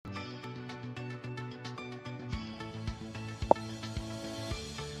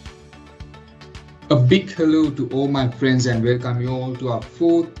A big hello to all my friends and welcome you all to our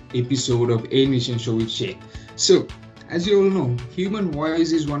fourth episode of A Mission Show with Shay. So, as you all know, human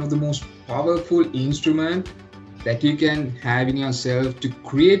voice is one of the most powerful instruments that you can have in yourself to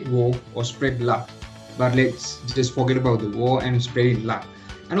create war or spread love. But let's just forget about the war and spreading love.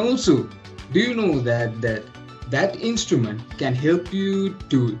 And also, do you know that instrument can help you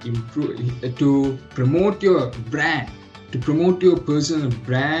to improve, to promote your brand, to promote your personal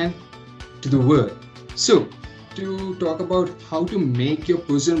brand to the world. So, to talk about how to make your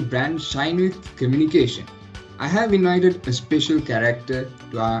personal brand shine with communication, I have invited a special character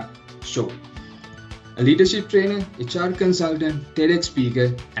to our show. A leadership trainer, HR consultant, TEDx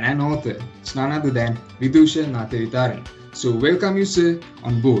speaker, and an author. It's none other than Vidusha Nathivitaran. So, welcome you, sir,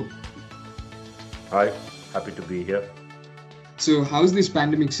 on board. Hi, happy to be here. So, how's this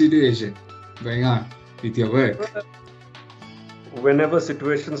pandemic situation going on with your work? Whenever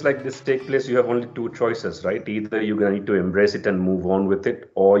situations like this take place, you have only two choices, right? Either you need to embrace it and move on with it,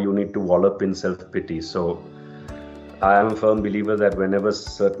 or you need to wallop in self-pity. So I am a firm believer that whenever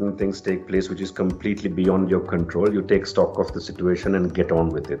certain things take place which is completely beyond your control, you take stock of the situation and get on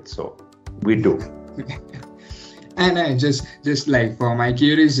with it. So we do. And I just like for my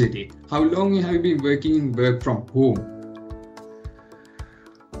curiosity, how long have you been work from home?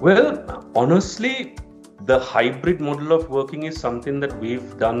 Well, honestly, the hybrid model of working is something that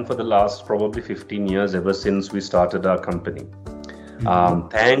we've done for the last probably 15 years, ever since we started our company.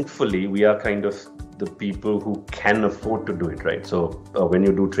 Thankfully, we are kind of the people who can afford to do it, right? So when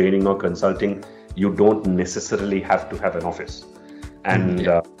you do training or consulting, you don't necessarily have to have an office. And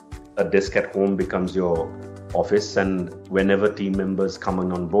a desk at home becomes your office. And whenever team members come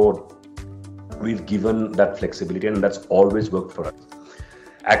on board, we've given that flexibility, and that's always worked for us.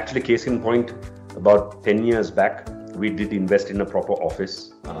 Actually, case in point, about 10 years back, we did invest in a proper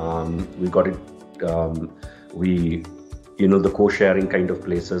office. We got it, the co-sharing kind of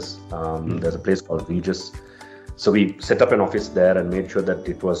places. There's a place called Regis. So we set up an office there and made sure that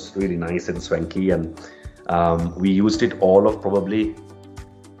it was really nice and swanky. And we used it all of probably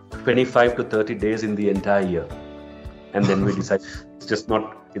 25 to 30 days in the entire year. And then we decided it's just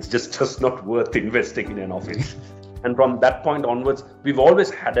not worth investing in an office. And from that point onwards, we've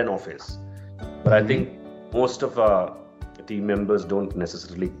always had an office. But I think most of our team members don't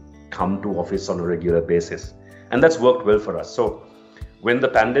necessarily come to office on a regular basis. And that's worked well for us. So when the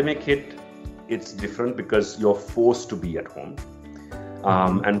pandemic hit, it's different because you're forced to be at home.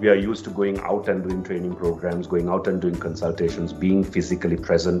 And we are used to going out and doing training programs, going out and doing consultations, being physically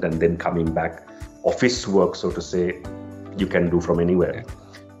present and then coming back. Office work, so to say, you can do from anywhere.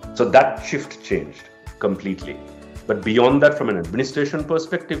 So that shift changed completely. But beyond that, from an administration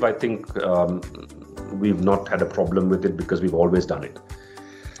perspective, I think we've not had a problem with it because we've always done it.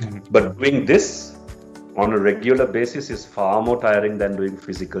 But doing this on a regular basis is far more tiring than doing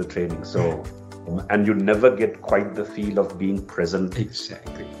physical training. So, and you never get quite the feel of being present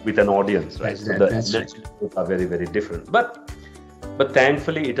with an audience, right? So the energies are very, very different. But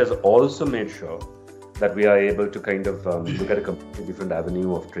thankfully, it has also made sure that we are able to kind of look at a completely different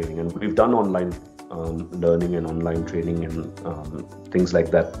avenue of training. And we've done online learning and online training and things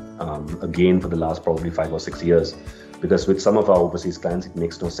like that again for the last probably 5 or 6 years, because with some of our overseas clients it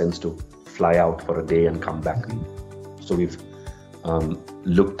makes no sense to fly out for a day and come back. So we've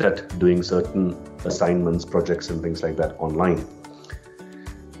looked at doing certain assignments, projects and things like that online,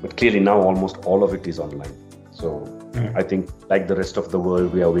 but clearly now almost all of it is online. So I think like the rest of the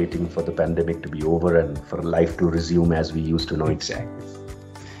world, we are waiting for the pandemic to be over and for life to resume as we used to know it.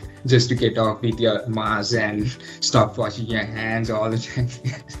 Just to get off with your mask and stop washing your hands all the time.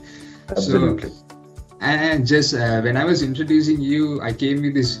 Absolutely. So, and just when I was introducing you, I came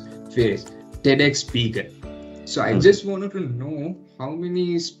with this phrase, TEDx speaker. So I just wanted to know how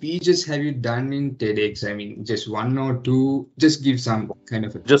many speeches have you done in TEDx? I mean, just one or two, just give some kind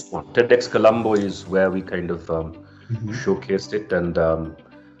of Just one. TEDx Colombo is where we kind of showcased it. And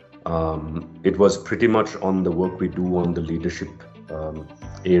it was pretty much on the work we do on the leadership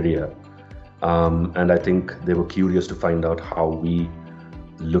area, and I think they were curious to find out how we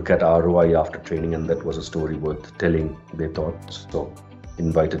look at ROI after training, and that was a story worth telling, they thought. So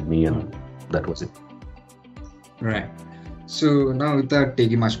invited me, and that was it. Right. So now, without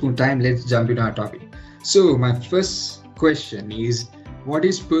taking much more time, let's jump into our topic. So my first question is, what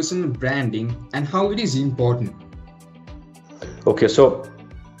is personal branding and how it is important? Okay, so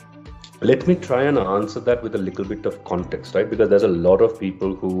let me try and answer that with a little bit of context, right? Because there's a lot of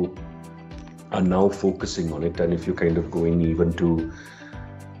people who are now focusing on it. And if you kind of go in even to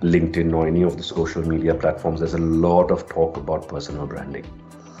LinkedIn or any of the social media platforms, there's a lot of talk about personal branding.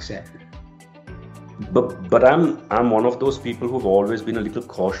 Exactly. But I'm one of those people who've always been a little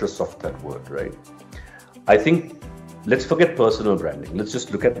cautious of that word, right? I think let's forget personal branding. Let's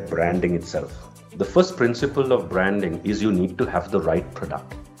just look at branding itself. The first principle of branding is you need to have the right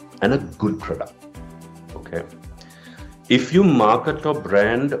product and a good product. Okay. If you market or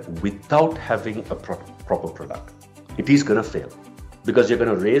brand without having a proper product, it is going to fail because you're going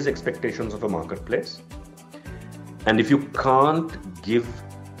to raise expectations of a marketplace. And if you can't give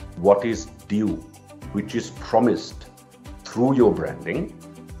what is due, which is promised through your branding,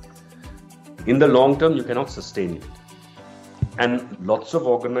 in the long term, you cannot sustain it. And lots of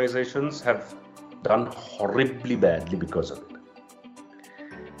organizations have done horribly badly because of it.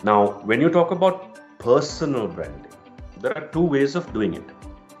 Now, when you talk about personal branding, there are two ways of doing it.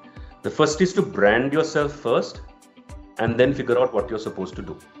 The first is to brand yourself first and then figure out what you're supposed to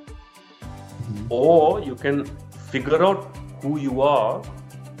do. Or you can figure out who you are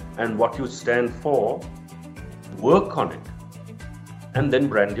and what you stand for, work on it, and then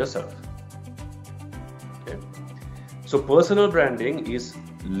brand yourself. Okay. So personal branding is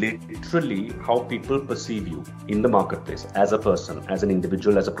literally how people perceive you in the marketplace as a person, as an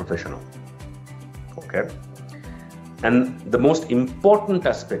individual, as a professional. Okay. And the most important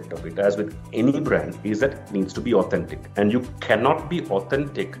aspect of it, as with any brand, is that it needs to be authentic. And you cannot be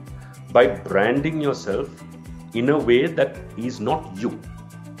authentic by branding yourself in a way that is not you.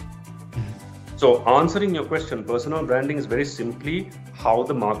 So answering your question, personal branding is very simply how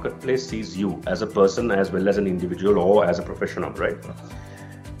the marketplace sees you as a person, as well as an individual or as a professional, right?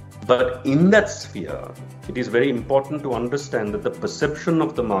 But in that sphere, it is very important to understand that the perception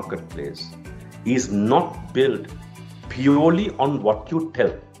of the marketplace is not built purely on what you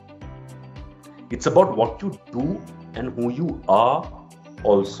tell. It's about what you do and who you are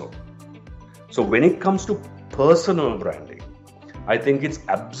also. So when it comes to personal branding, I think it's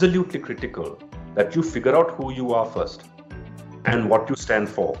absolutely critical that you figure out who you are first and what you stand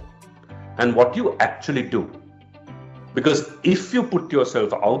for and what you actually do. Because if you put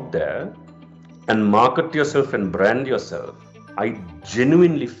yourself out there and market yourself and brand yourself, I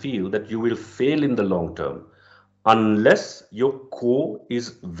genuinely feel that you will fail in the long term unless your core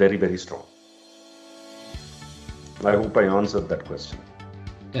is very, very strong. I hope I answered that question.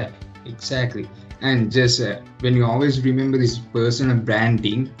 Yeah, exactly. And just when you always remember this personal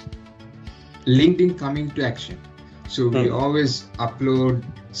branding, LinkedIn coming to action. So we always upload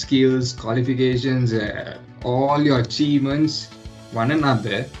skills, qualifications, all your achievements, one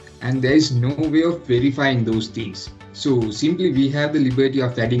another, and there is no way of verifying those things. So simply we have the liberty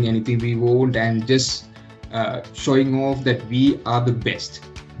of adding anything we want and just showing off that we are the best.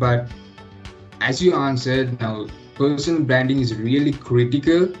 But as you answered, now personal branding is really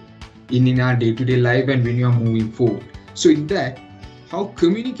critical in our day-to-day life and when you are moving forward. So in that, how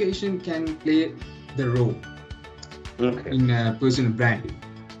communication can play the role in personal branding?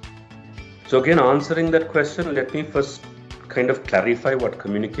 So again, answering that question, let me first kind of clarify what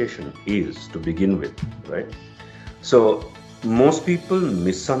communication is to begin with, right? So most people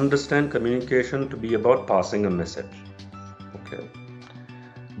misunderstand communication to be about passing a message, okay?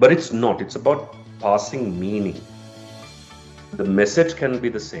 But it's not, it's about passing meaning. The message can be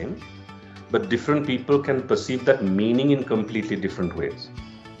the same, but different people can perceive that meaning in completely different ways,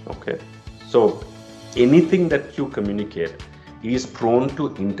 okay? So anything that you communicate is prone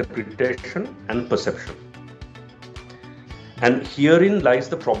to interpretation and perception. And herein lies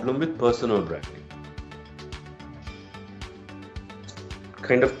the problem with personal branding.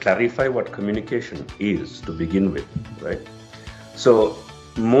 Kind of clarify what communication is to begin with, right? So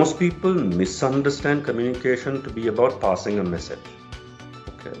most people misunderstand communication to be about passing a message,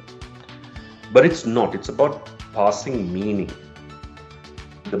 okay? But it's not, it's about passing meaning.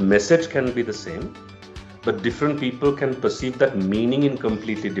 The message can be the same, but different people can perceive that meaning in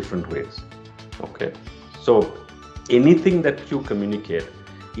completely different ways, okay? So anything that you communicate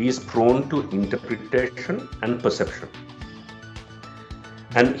is prone to interpretation and perception.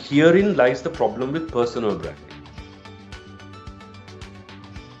 And herein lies the problem with personal branding.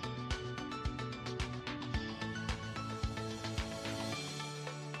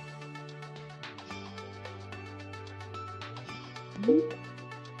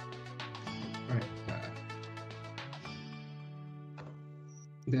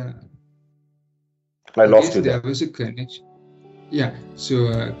 I lost you there. There was a connection. Yeah,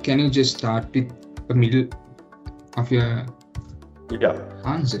 so can you just start with the middle of your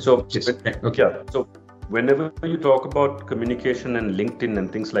answer? So so whenever you talk about communication and LinkedIn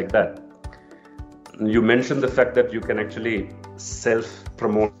and things like that, you mentioned the fact that you can actually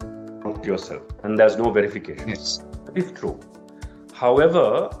self-promote yourself and there's no verification. Yes. That is true.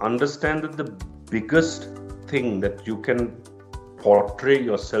 However, understand that the biggest thing that you can portray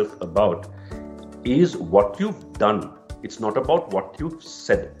yourself about is what you've done. It's not about what you've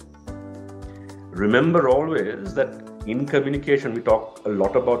said. Remember always that in communication, we talk a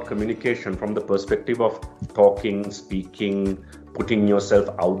lot about communication from the perspective of talking, speaking, putting yourself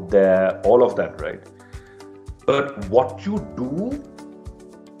out there, all of that, right? But what you do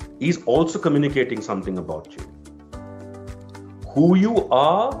is also communicating something about you. Who you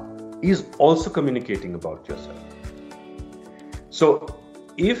are is also communicating about yourself. So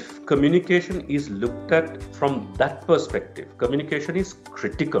if communication is looked at from that perspective, communication is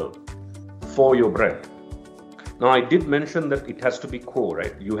critical for your brand. Now, I did mention that it has to be core,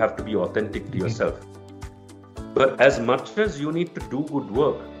 right? You have to be authentic to yourself. But as much as you need to do good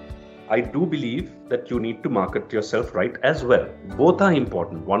work, I do believe that you need to market yourself right as well. Both are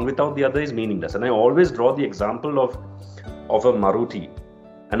important. One without the other is meaningless. And I always draw the example of a Maruti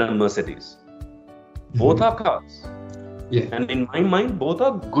and a Mercedes. Both are cars. Yeah. And in my mind, both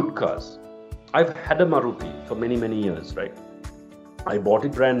are good cars. I've had a Maruti for many, many years, right? I bought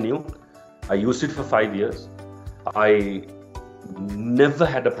it brand new. I used it for 5 years. I never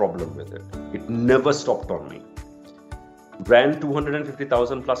had a problem with it. It never stopped on me. Ran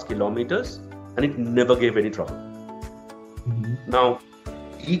 250,000 plus kilometers and it never gave any trouble. Now,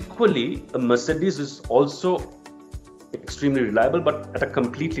 equally, a Mercedes is also extremely reliable, but at a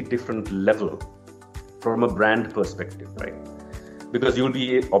completely different level from a brand perspective, right? Because you'll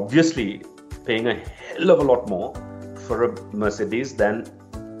be obviously paying a hell of a lot more for a Mercedes than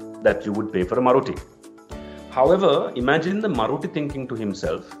that you would pay for a Maruti. However, imagine the Maruti thinking to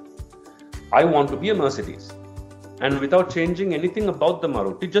himself, I want to be a Mercedes. And without changing anything about the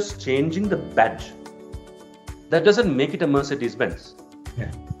Maruti, just changing the badge. That doesn't make it a Mercedes-Benz.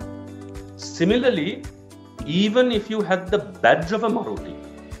 Yeah. Similarly, even if you had the badge of a Maruti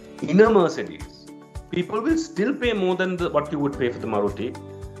in a Mercedes, people will still pay more than what you would pay for the Maruti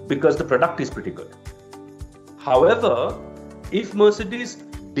because the product is pretty good. However, if Mercedes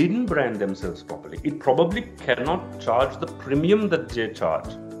didn't brand themselves properly, it probably cannot charge the premium that they charge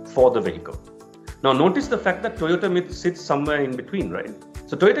for the vehicle. Now, notice the fact that Toyota sits somewhere in between, right?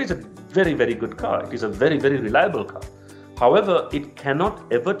 So Toyota is a very, very good car. It is a very, very reliable car. However, it cannot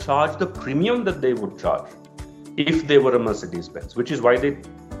ever charge the premium that they would charge if they were a Mercedes-Benz, which is why they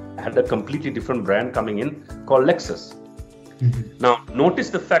had a completely different brand coming in called Lexus. Now,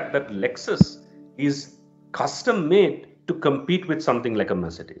 notice the fact that Lexus is custom made to compete with something like a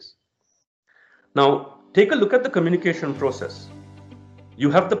Mercedes. Now, take a look at the communication process. You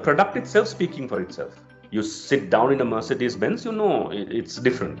have the product itself speaking for itself. You sit down in a Mercedes-Benz, you know it's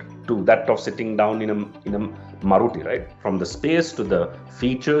different to that of sitting down in a Maruti, right? From the space to the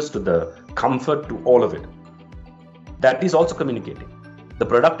features to the comfort to all of it. That is also communicating. The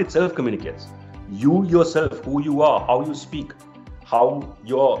product itself communicates. You yourself, who you are, how you speak, how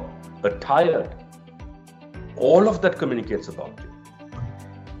you're attired, all of that communicates about you.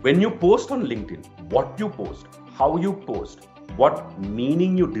 When you post on LinkedIn, what you post, how you post, what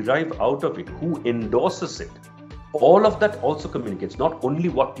meaning you derive out of it, who endorses it, all of that also communicates, not only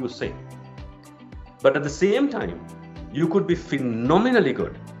what you say. But at the same time, you could be phenomenally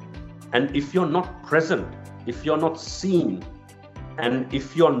good. And if you're not present, if you're not seen, and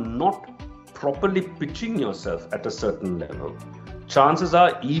if you're not properly pitching yourself at a certain level, chances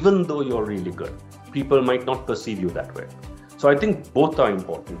are, even though you're really good, people might not perceive you that way. So I think both are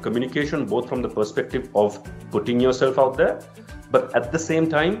important. Communication, both from the perspective of putting yourself out there, but at the same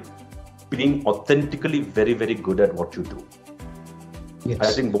time, being authentically very, very good at what you do. Yes.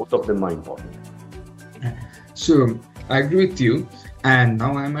 I think both of them are important. So I agree with you. And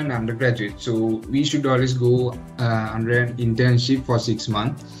now I'm an undergraduate, so we should always go under an internship for 6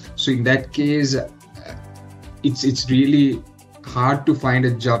 months. So in that case, it's really hard to find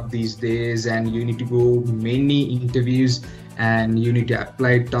a job these days, and you need to go many interviews and you need to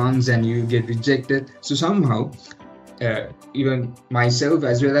apply tons and you get rejected. So somehow, even myself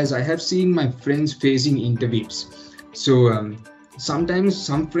as well as I have seen my friends facing interviews. So sometimes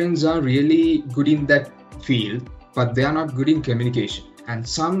some friends are really good in that field, but they are not good in communication. And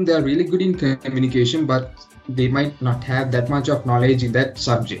some they are really good in communication, but they might not have that much of knowledge in that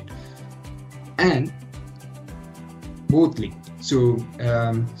subject. And bothly. So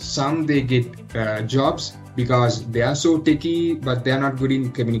some they get jobs because they are so techie, but they are not good in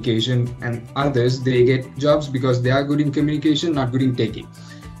communication, and others they get jobs because they are good in communication, not good in techie.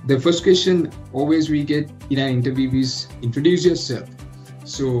 The first question always we get in an interview is introduce yourself.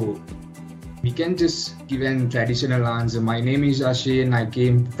 So we can just give a traditional answer. My name is Ashay and I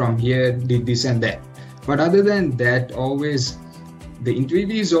came from here, did this and that. But other than that, always the interview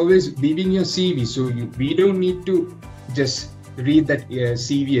is always reading your CV, so we don't need to just read that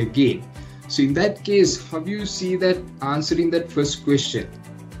CV again. So in that case, how do you see that answering that first question?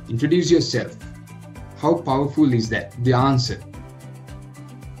 Introduce yourself. How powerful is that, the answer?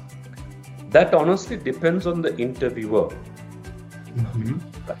 That honestly depends on the interviewer.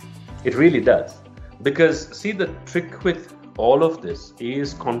 It really does. Because see, the trick with all of this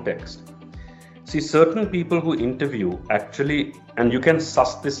is context. See, certain people who interview actually, and you can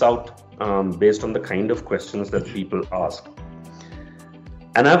suss this out based on the kind of questions that people ask.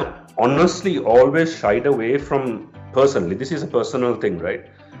 And I've honestly always shied away from, personally, this is a personal thing, right?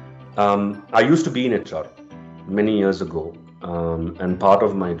 I used to be in HR many years ago, and part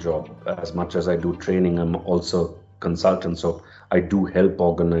of my job, as much as I do training, I'm also consultant, so I do help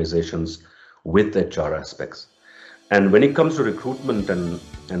organizations with HR aspects. And when it comes to recruitment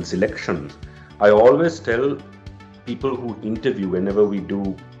and selection, I always tell people who interview, whenever we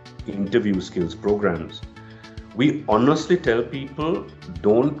do interview skills programs, we honestly tell people,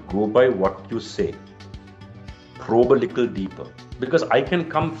 don't go by what you say. Probe a little deeper, because I can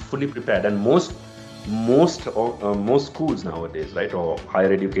come fully prepared, and most schools nowadays, right, or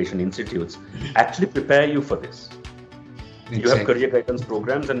higher education institutes actually prepare you for this. Exactly. You have career guidance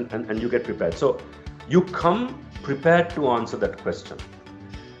programs and you get prepared. So you come prepared to answer that question.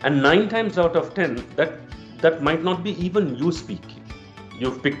 And 9 times out of 10, that might not be even you speaking.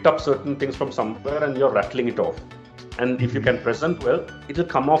 You've picked up certain things from somewhere and you're rattling it off. And if you can present well, it'll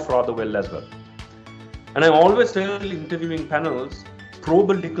come off rather well as well. And I always tell interviewing panels,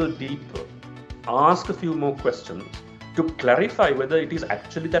 probe a little deeper, ask a few more questions to clarify whether it is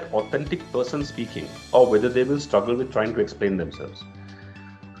actually that authentic person speaking or whether they will struggle with trying to explain themselves.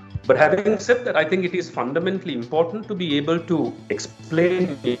 But having said that, I think it is fundamentally important to be able to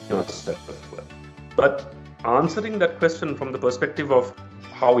explain yourself well. But answering that question from the perspective of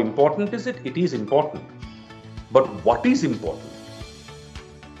how important is it? It is important. But what is important?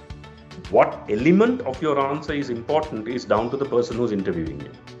 What element of your answer is important is down to the person who's interviewing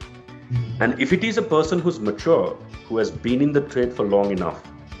you. And if it is a person who's mature, who has been in the trade for long enough,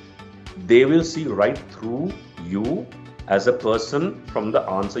 they will see right through you as a person from the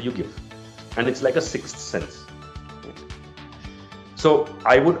answer you give. And it's like a sixth sense. So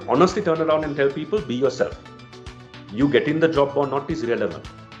I would honestly turn around and tell people, be yourself. You getting the job or not is irrelevant.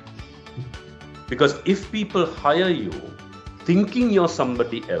 Because if people hire you thinking you're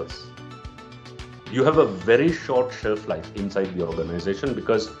somebody else, you have a very short shelf life inside the organization,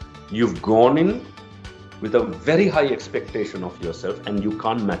 because you've gone in with a very high expectation of yourself and you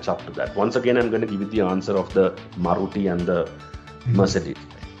can't match up to that. Once again, I'm going to give you the answer of the Maruti and the Mercedes.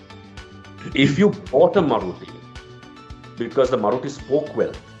 If you bought a Maruti because the Maruti spoke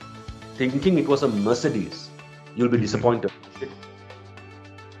well, thinking it was a Mercedes, you'll be disappointed.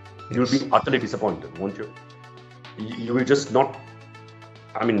 You'll be utterly disappointed, won't you? You will just not,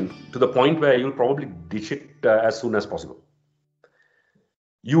 to the point where you'll probably ditch it as soon as possible.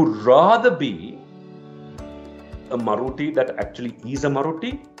 You'd rather be a Maruti that actually is a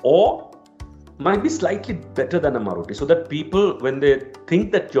Maruti, or might be slightly better than a Maruti, so that people, when they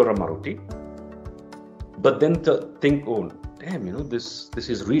think that you're a Maruti, but then think, oh, damn, this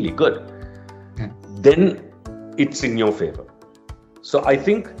is really good, then it's in your favor. So I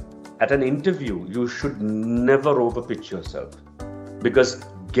think at an interview, you should never overpitch yourself, because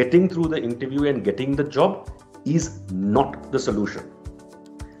getting through the interview and getting the job is not the solution.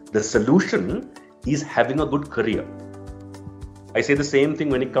 The solution is having a good career. I say the same thing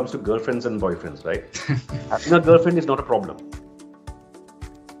when it comes to girlfriends and boyfriends, right? Having a girlfriend is not a problem.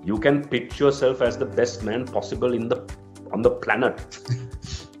 You can pitch yourself as the best man possible on the planet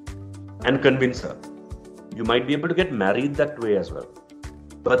and convince her. You might be able to get married that way as well.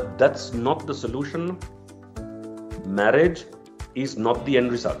 But that's not the solution. Marriage is not the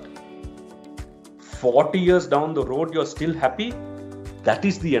end result. 40 years down the road, you're still happy. That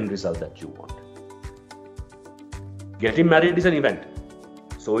is the end result that you want. Getting married is an event.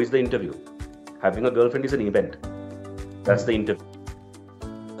 So is the interview. Having a girlfriend is an event. That's the interview.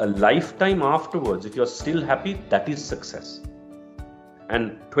 A lifetime afterwards, if you're still happy, that is success.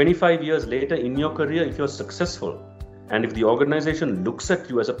 And 25 years later in your career, if you're successful, and if the organization looks at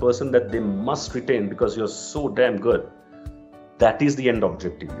you as a person that they must retain because you're so damn good, that is the end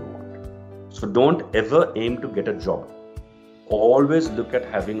objective you want. So don't ever aim to get a job. Always look at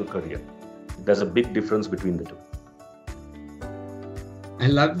having a career. There's a big difference between the two. I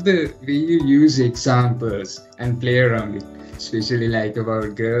love the way you use examples and play around it, especially like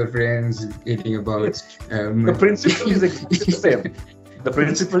about girlfriends, getting about... The principle is exactly the same. The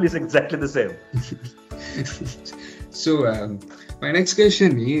principle is exactly the same. So, my next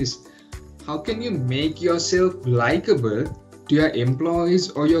question is, how can you make yourself likable to your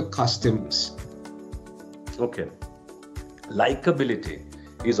employees or your customers? Okay. Likability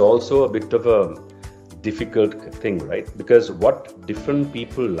is also a bit of a difficult thing, right? Because what different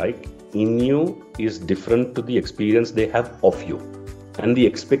people like in you is different to the experience they have of you and the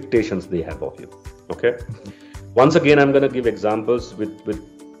expectations they have of you. Okay. Once again, I'm going to give examples with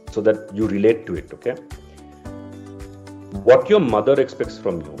so that you relate to it. Okay. What your mother expects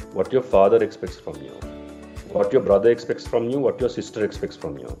from you, what your father expects from you, what your brother expects from you, what your sister expects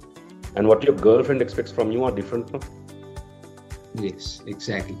from you, and what your girlfriend expects from you are different. No? Yes,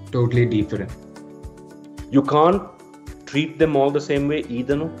 exactly. Totally different. You can't treat them all the same way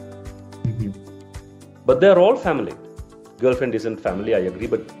either, no? Mhm. But they're all family. Girlfriend isn't family, I agree,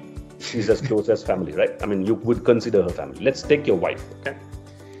 but she's as close as family, right? I mean, you would consider her family. Let's take your wife, okay?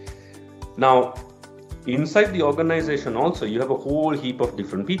 Now, inside the organization also, you have a whole heap of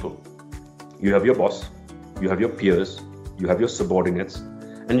different people. You have your boss, you have your peers, you have your subordinates,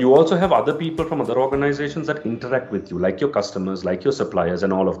 and you also have other people from other organizations that interact with you, like your customers, like your suppliers,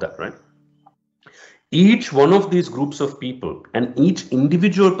 and all of that, right? Each one of these groups of people and each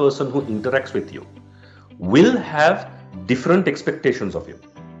individual person who interacts with you will have different expectations of you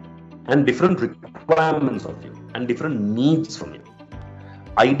and different requirements of you and different needs from you.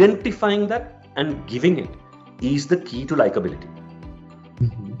 Identifying that and giving it is the key to likability.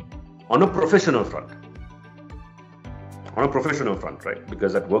 Mhm. On a professional front. On a professional front, right?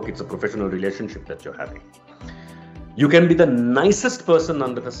 Because at work, it's a professional relationship that you're having. You can be the nicest person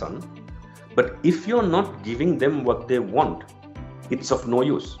under the sun, but if you're not giving them what they want, it's of no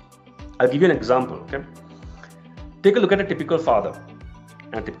use. I'll give you an example, okay? Take a look at a typical father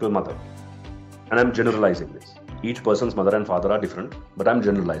and a typical mother. And I'm generalizing this. Each person's mother and father are different, but I'm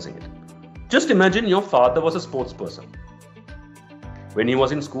generalizing it. Just imagine your father was a sports person. When he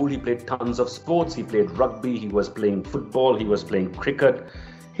was in school, he played tons of sports. He played rugby, he was playing football, he was playing cricket.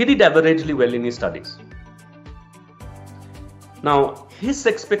 He did averagely well in his studies. Now, his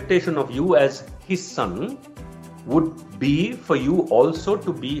expectation of you as his son would be for you also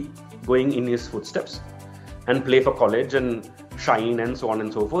to be going in his footsteps and play for college and shine and so on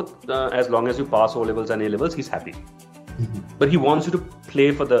and so forth. As long as you pass O-levels and A-levels, he's happy. Mm-hmm. But he wants you to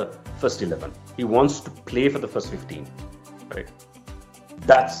play for the first 11. He wants to play for the first 15, right?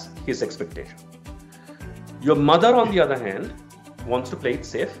 That's his expectation. Your mother, on the other hand, wants to play it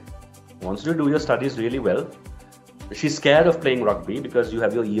safe, wants you to do your studies really well. She's scared of playing rugby because you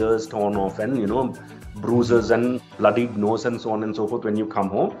have your ears torn off and, bruises and bloodied nose and so on and so forth when you come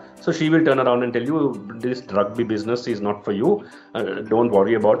home. So she will turn around and tell you, this rugby business is not for you. Don't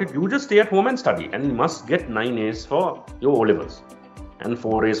worry about it. You just stay at home and study, and you must get 9 A's for your O-levels and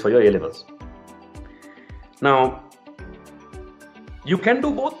 4 A's for your A-levels. Now, you can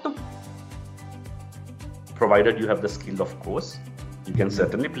do both, provided you have the skill, of course. You can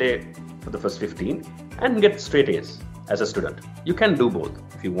certainly play for the first 15 and get straight A's as a student. You can do both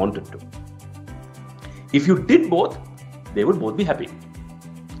if you wanted to. If you did both, they would both be happy.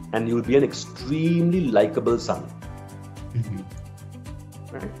 And you will be an extremely likable son.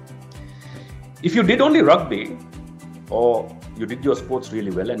 Mm-hmm. Right? If you did only rugby, or you did your sports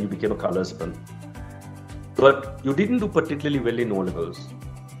really well and you became a colorsman, but you didn't do particularly well in O-levels,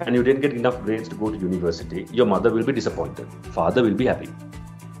 and you didn't get enough grades to go to university, your mother will be disappointed. Father will be happy.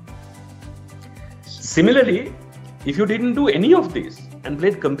 Similarly, if you didn't do any of these and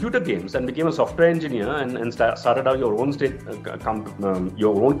played computer games and became a software engineer and started out your own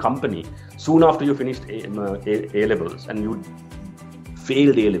your own company soon after you finished A-levels and you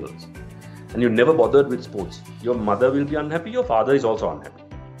failed A-levels and you never bothered with sports, your mother will be unhappy, your father is also unhappy.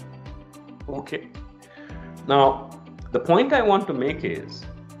 Okay. Now, the point I want to make is,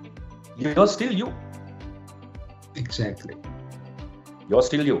 you're still you. Exactly. You're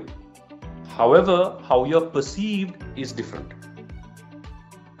still you. However, how you're perceived is different.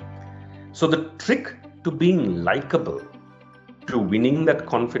 So the trick to being likable, to winning that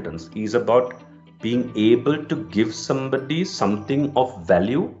confidence, is about being able to give somebody something of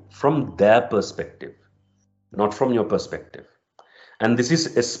value from their perspective, not from your perspective. And this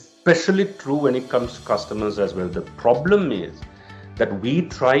is especially true when it comes to customers as well. The problem is that we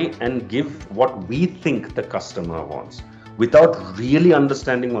try and give what we think the customer wants without really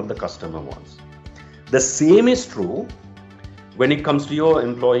understanding what the customer wants. The same is true when it comes to your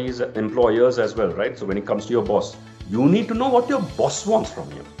employers as well, right? So when it comes to your boss, you need to know what your boss wants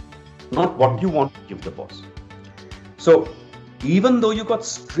from you, not what you want to give the boss. So even though you got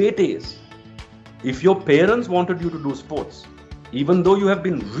straight A's, if your parents wanted you to do sports, even though you have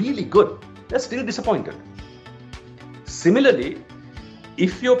been really good, they're still disappointed. Similarly,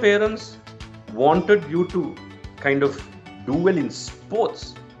 if your parents wanted you to kind of do well in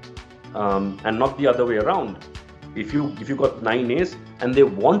sports, and not the other way around, if you got 9 A's and they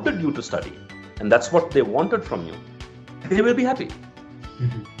wanted you to study, and that's what they wanted from you, they will be happy.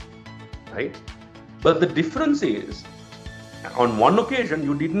 Right? But the difference is, on one occasion,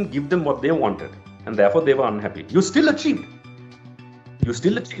 you didn't give them what they wanted, and therefore they were unhappy. You still achieved.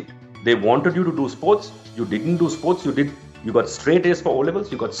 They wanted you to do sports. You didn't do sports. You got straight A's for O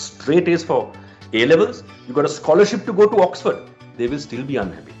levels. You got straight A's for A levels. You got a scholarship to go to Oxford. They will still be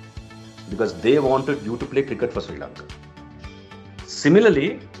unhappy because they wanted you to play cricket for Sri Lanka.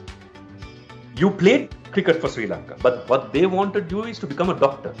 Similarly, you played cricket for Sri Lanka, but what they wanted you is to become a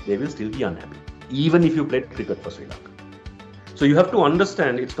doctor. They will still be unhappy, even if you played cricket for Sri Lanka. So you have to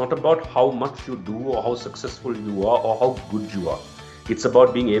understand, it's not about how much you do or how successful you are or how good you are. It's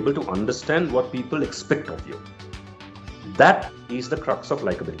about being able to understand what people expect of you. That is the crux of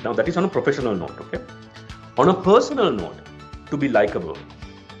likability. Now, that is on a professional note, okay? On a personal note, to be likable,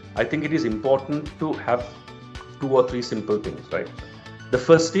 I think it is important to have 2 or 3 simple things, right? The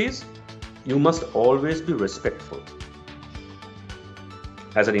first is, you must always be respectful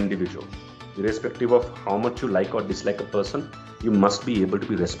as an individual. Irrespective of how much you like or dislike a person, you must be able to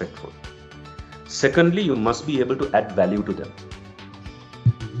be respectful. Secondly, you must be able to add value to them.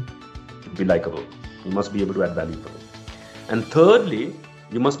 To be likable, you must be able to add value to them. And thirdly,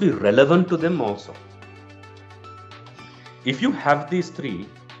 you must be relevant to them also. If you have these 3,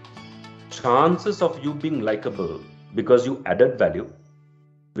 chances of you being likable because you added value,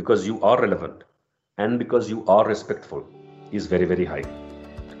 because you are relevant, and because you are respectful is very, very high.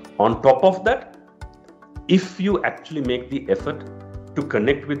 On top of that, if you actually make the effort to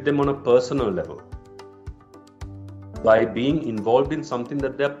connect with them on a personal level by being involved in something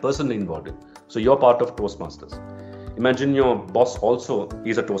that they're personally involved in. So you're part of Toastmasters. Imagine your boss also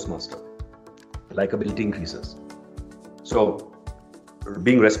is a Toastmaster. Likability increases. So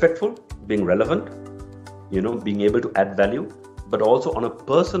being respectful, being relevant, being able to add value, but also on a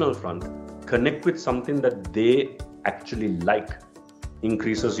personal front, connect with something that they actually like,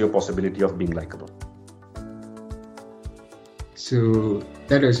 increases your possibility of being likable. So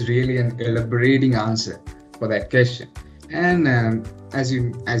that was really an elaborating answer for that question. And as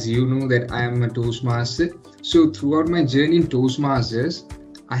you know that I am a Toastmaster. So throughout my journey in Toastmasters,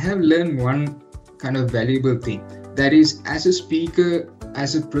 I have learned one kind of valuable thing. That is, as a speaker,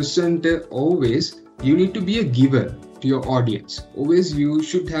 as a presenter, always you need to be a giver to your audience. Always you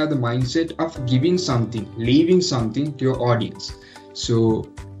should have the mindset of giving something, leaving something to your audience.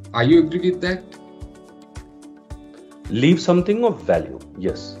 So are you agree with that? Leave something of value,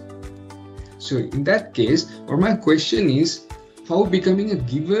 yes. So in that case, or my question is, how becoming a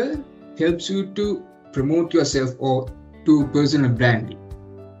giver helps you to promote yourself or to personal branding?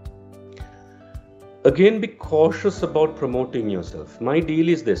 Again, be cautious about promoting yourself. My deal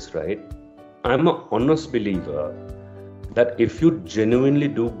is this, right? I'm an honest believer that if you genuinely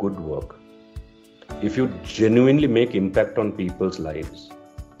do good work, if you genuinely make impact on people's lives,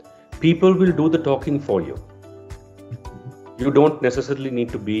 people will do the talking for you. You don't necessarily need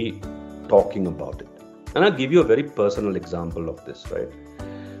to be talking about it. And I'll give you a very personal example of this, right?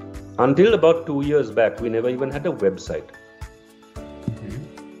 Until about 2 years back, we never even had a website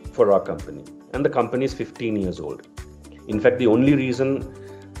for our company. And the company is 15 years old. In fact, the only reason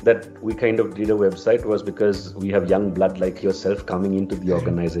that we kind of did a website was because we have young blood like yourself coming into the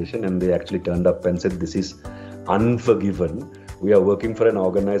organization, and they actually turned up and said, this is unforgiven. We are working for an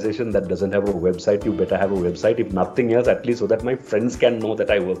organization that doesn't have a website. You better have a website, if nothing else, at least so that my friends can know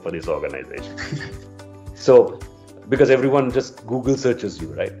that I work for this organization. So, because everyone just Google searches you,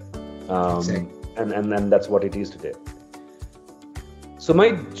 right? Exactly. And that's what it is today. So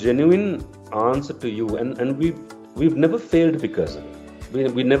my genuine answer to you, and we've never failed because of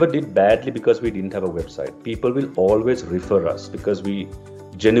it. We never did badly because we didn't have a website. People will always refer us because we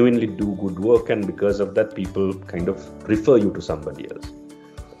genuinely do good work, and because of that, people kind of refer you to somebody else.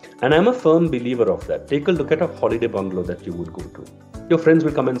 And I'm a firm believer of that. Take a look at a holiday bungalow that you would go to. Your friends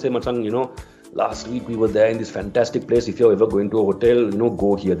will come and say, Machang, last week we were there in this fantastic place. If you're ever going to a hotel,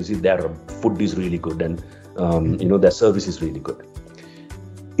 go here. Their food is really good, and their service is really good.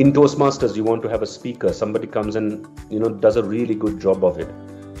 In Toastmasters, you want to have a speaker. Somebody comes and does a really good job of it.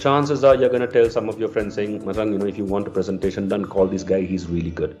 Chances are you're going to tell some of your friends saying, Machang, if you want a presentation done, call this guy. He's really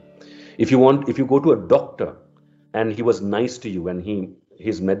good. If you go to a doctor and he was nice to you and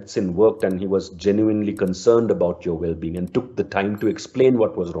his medicine worked and he was genuinely concerned about your well-being and took the time to explain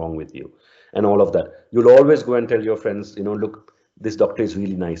what was wrong with you and all of that, you'll always go and tell your friends, look, this doctor is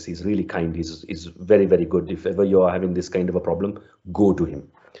really nice, he's really kind, he's very, very good. If ever you are having this kind of a problem, go to him.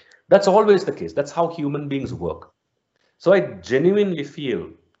 That's always the case. That's how human beings work. So I genuinely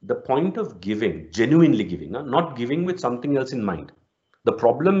feel the point of giving, genuinely giving, not giving with something else in mind. The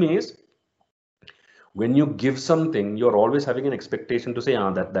problem is when you give something, you're always having an expectation to say,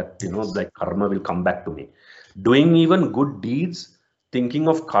 that like karma will come back to me. Doing even good deeds, thinking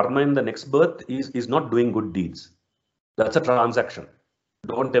of karma in the next birth is not doing good deeds. That's a transaction.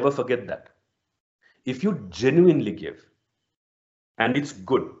 Don't ever forget that. If you genuinely give, and it's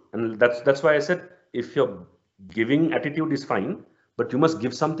good, and that's why I said, if your giving attitude is fine, but you must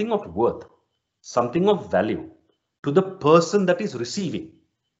give something of worth, something of value to the person that is receiving.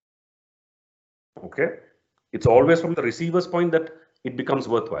 Okay, it's always from the receiver's point that it becomes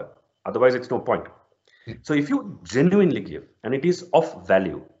worthwhile. Otherwise, it's no point. So if you genuinely give and it is of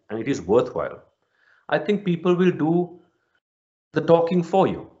value and it is worthwhile, I think people will do the talking for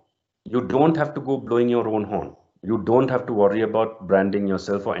you. You don't have to go blowing your own horn. You don't have to worry about branding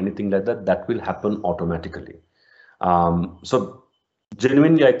yourself or anything like that. That will happen automatically. So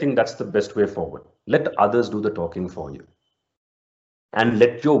genuinely, I think that's the best way forward. Let others do the talking for you. And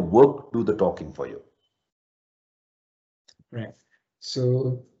let your work do the talking for you. Right.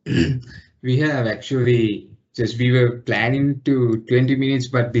 So we have actually we were planning to 20 minutes,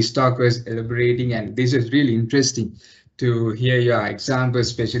 but this talk was elaborating, and this is really interesting to hear your example,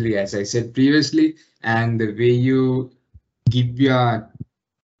 especially as I said previously, and the way you give your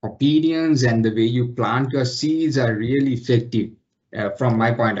opinions and the way you plant your seeds are really effective from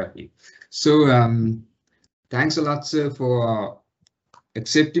my point of view. So thanks a lot, sir, for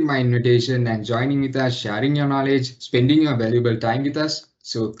accepting my invitation and joining with us, sharing your knowledge, spending your valuable time with us.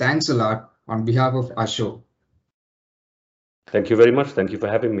 So thanks a lot on behalf of our show. Thank you very much. Thank you for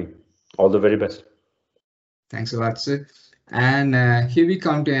having me. All the very best. Thanks a lot, sir. And here we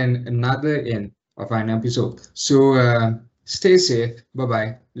come to another end of an episode. So stay safe.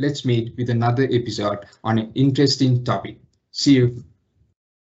 Bye-bye. Let's meet with another episode on an interesting topic. See you.